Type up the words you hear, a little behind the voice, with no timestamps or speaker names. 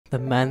The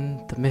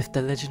man, the myth,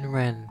 the legend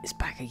Ren is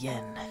back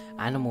again.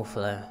 Animal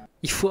flow.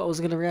 You thought I was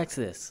gonna react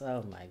to this?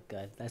 Oh my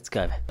god, let's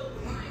go. It's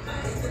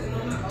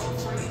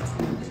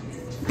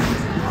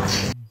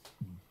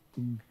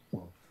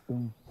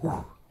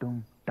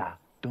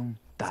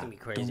gonna be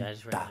crazy, I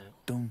just read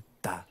it.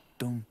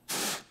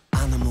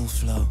 Animal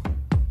flow.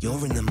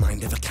 You're in the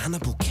mind of a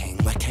cannibal king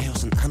where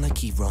chaos and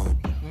anarchy roam.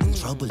 And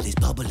trouble is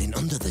bubbling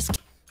under the skin.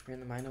 You're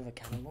in the mind of a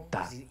cannibal?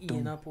 He's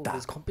eating up all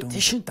this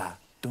competition.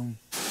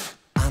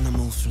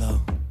 Animal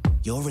flow.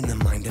 You're in the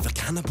mind of a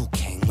cannibal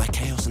king where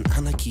chaos and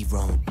anarchy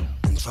roam.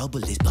 And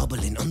trouble is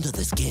bubbling under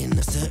the skin.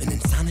 A certain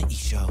insanity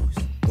shows.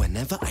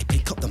 Whenever I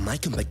pick up the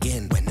mic and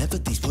begin. Whenever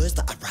these words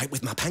that I write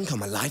with my pen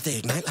come alive, they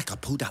ignite like I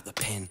pulled out the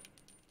pin.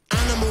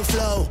 Animal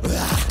flow.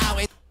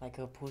 Like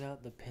I pulled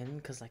out the pin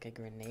cause like a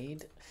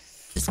grenade.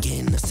 The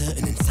skin, a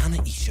certain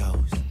insanity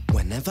shows.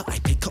 Whenever I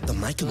pick up the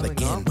mic and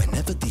begin.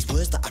 Whenever these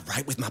words that I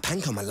write with my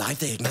pen come alive,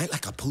 they ignite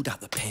like I pulled out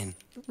the pin.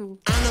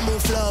 Animal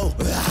flow.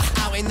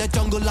 Out in the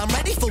jungle, I'm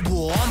ready for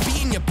war. I'm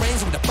beating your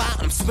brains with a bat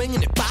and I'm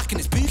swinging it back,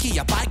 and it's spooky,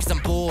 your bike cause I'm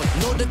bored.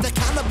 Lord of the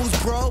cannibals,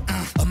 bro.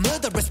 A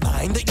murderous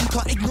mind that you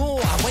can't ignore.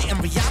 I wait and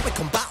react with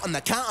combat on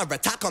the counter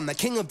attack. On the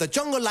king of the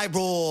jungle, I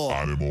roar.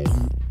 Animal.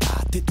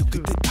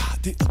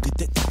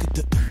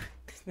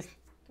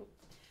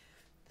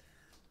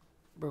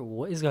 Bro,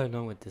 what is going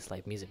on with this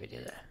like music video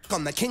there?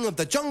 On the king of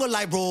the jungle,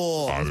 I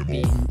roar.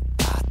 Animal.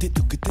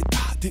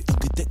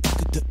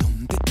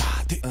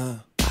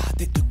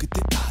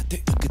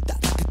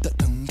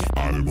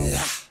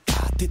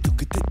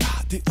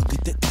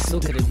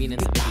 Still could have been in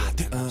the video,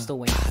 man. I'm still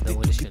waiting for the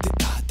audition.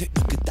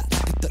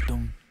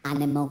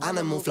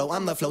 Animal flow,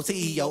 I'm the flow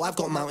CEO. I've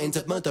got mountains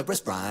of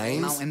murderous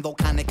rhymes. Mountain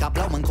volcanic, I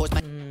blow and cause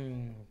my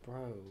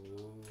bro.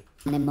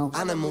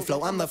 Animal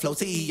flow, I'm the flow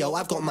CEO.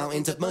 I've got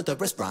mountains of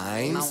murderous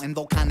rhymes. Mountain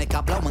volcanic, I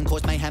blow and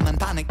cause mayhem and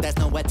panic. There's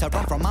nowhere to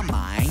run from my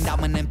mind.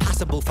 I'm an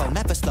impassable foe,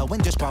 never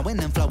slowing, just growing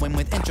and flowing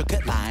with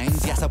intricate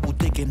lines. Yes, I will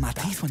dig in my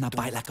teeth when I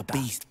bite like a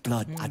beast.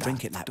 Blood, I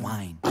drink it like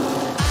wine.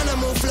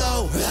 Animal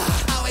flow,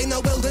 out in the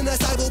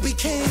wilderness I will be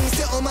king.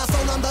 Sit on my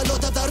throne, I'm the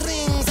Lord of the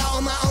Rings. Out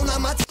on my own,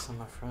 I'm a On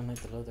my throne like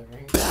the Lord of the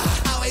Rings.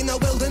 Out in the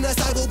wilderness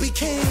I will be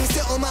king.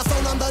 Sit on my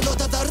throne, I'm the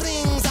Lord of the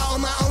Rings. Out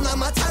on my own,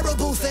 I'm a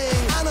terrible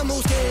thing.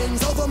 Animal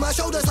skins over my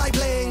shoulders like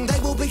bling. They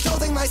will be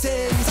clothing my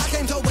sins. I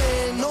came to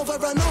win over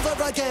and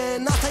over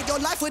again. I'll take your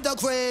life with a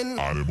grin.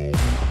 Animal.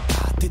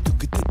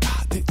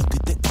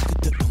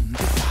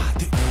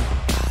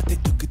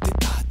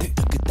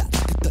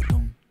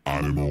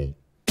 Animal.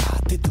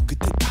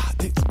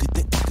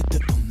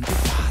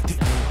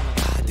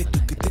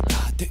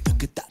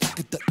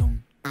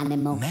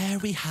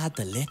 Mary had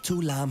the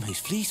little lamb whose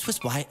fleece was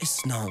white as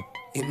snow.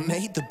 It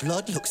made the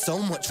blood look so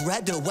much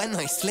redder when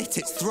I slit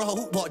its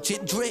throat. Watch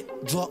it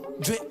drip,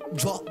 drop,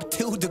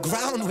 till the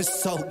ground was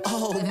soaked.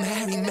 Oh,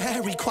 Mary,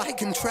 Mary, quite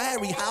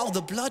contrary how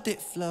the blood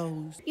it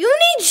flows. You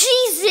need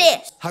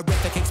Jesus!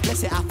 Horrific,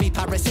 explicit, I feel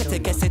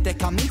parasitic,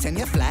 acidic, I'm eating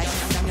your flesh.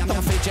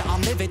 Don't fidget,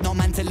 I'm livid, not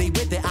mentally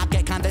with it. I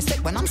get kinda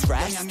sick when I'm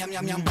stressed. I am the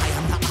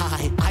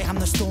I am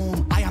the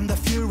storm, I am the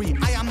fury,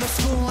 I am the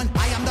scorn,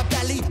 I am the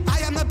belly, I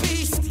am the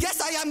beast.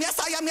 Yes, I am, yes,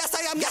 I am, yes,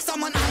 I am, yes,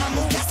 I'm an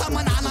animal, yes, I'm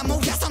an animal,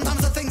 yes,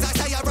 sometimes the things I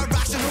say are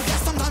irrational,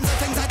 yes, sometimes the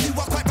things I do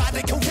are quite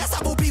radical, yes,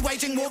 I will be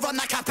waging war on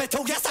the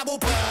capital, yes, I will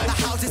burn the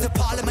houses of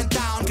parliament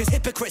down, cause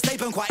hypocrites, they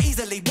burn quite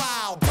easily,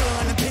 wow,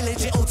 burn and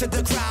pillage it all to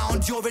the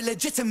ground, your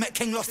illegitimate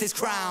king lost his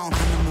crown.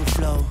 Animal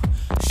flow,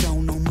 show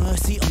no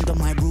mercy under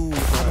my rule,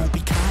 I won't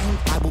be kind,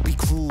 I will be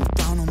cruel,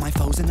 down on my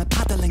foes in a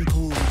paddling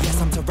pool, yes,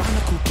 I'm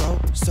tyrannical, bro,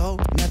 so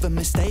never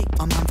mistake,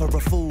 I'm man for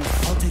a fool,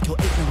 I'll take your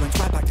ignorance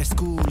right back to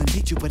school, and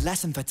teach you a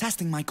lesson for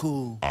testing my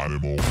cool.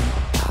 Animal.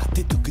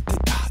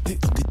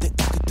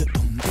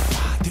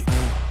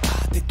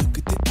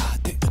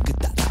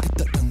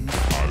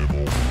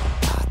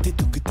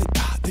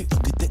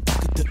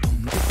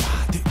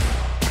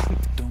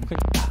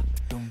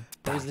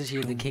 That was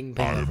literally the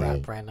kingpin of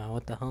rap right now.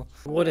 What the hell?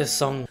 What a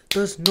song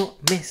does not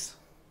miss.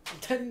 I'm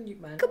telling you,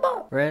 man. Come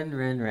on.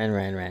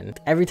 Ren.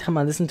 Every time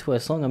I listen to a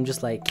song, I'm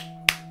just like,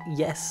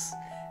 yes,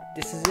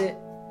 this is it.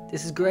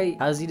 This is great.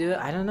 How does he do it?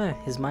 I don't know.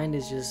 His mind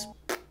is just,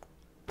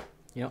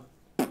 you know,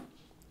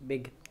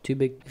 big. Too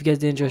big. If you guys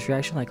did enjoy this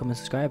reaction, like, comment,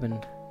 subscribe,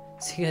 and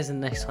see you guys in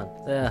the next one.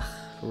 Ugh,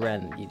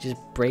 Ren, you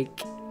just break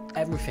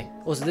everything.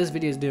 Also, this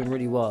video is doing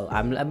really well.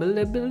 I'm a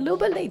little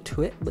bit late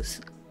to it, but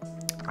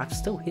I'm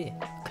still here,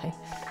 okay?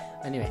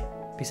 Anyway,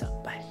 peace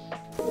out. Bye.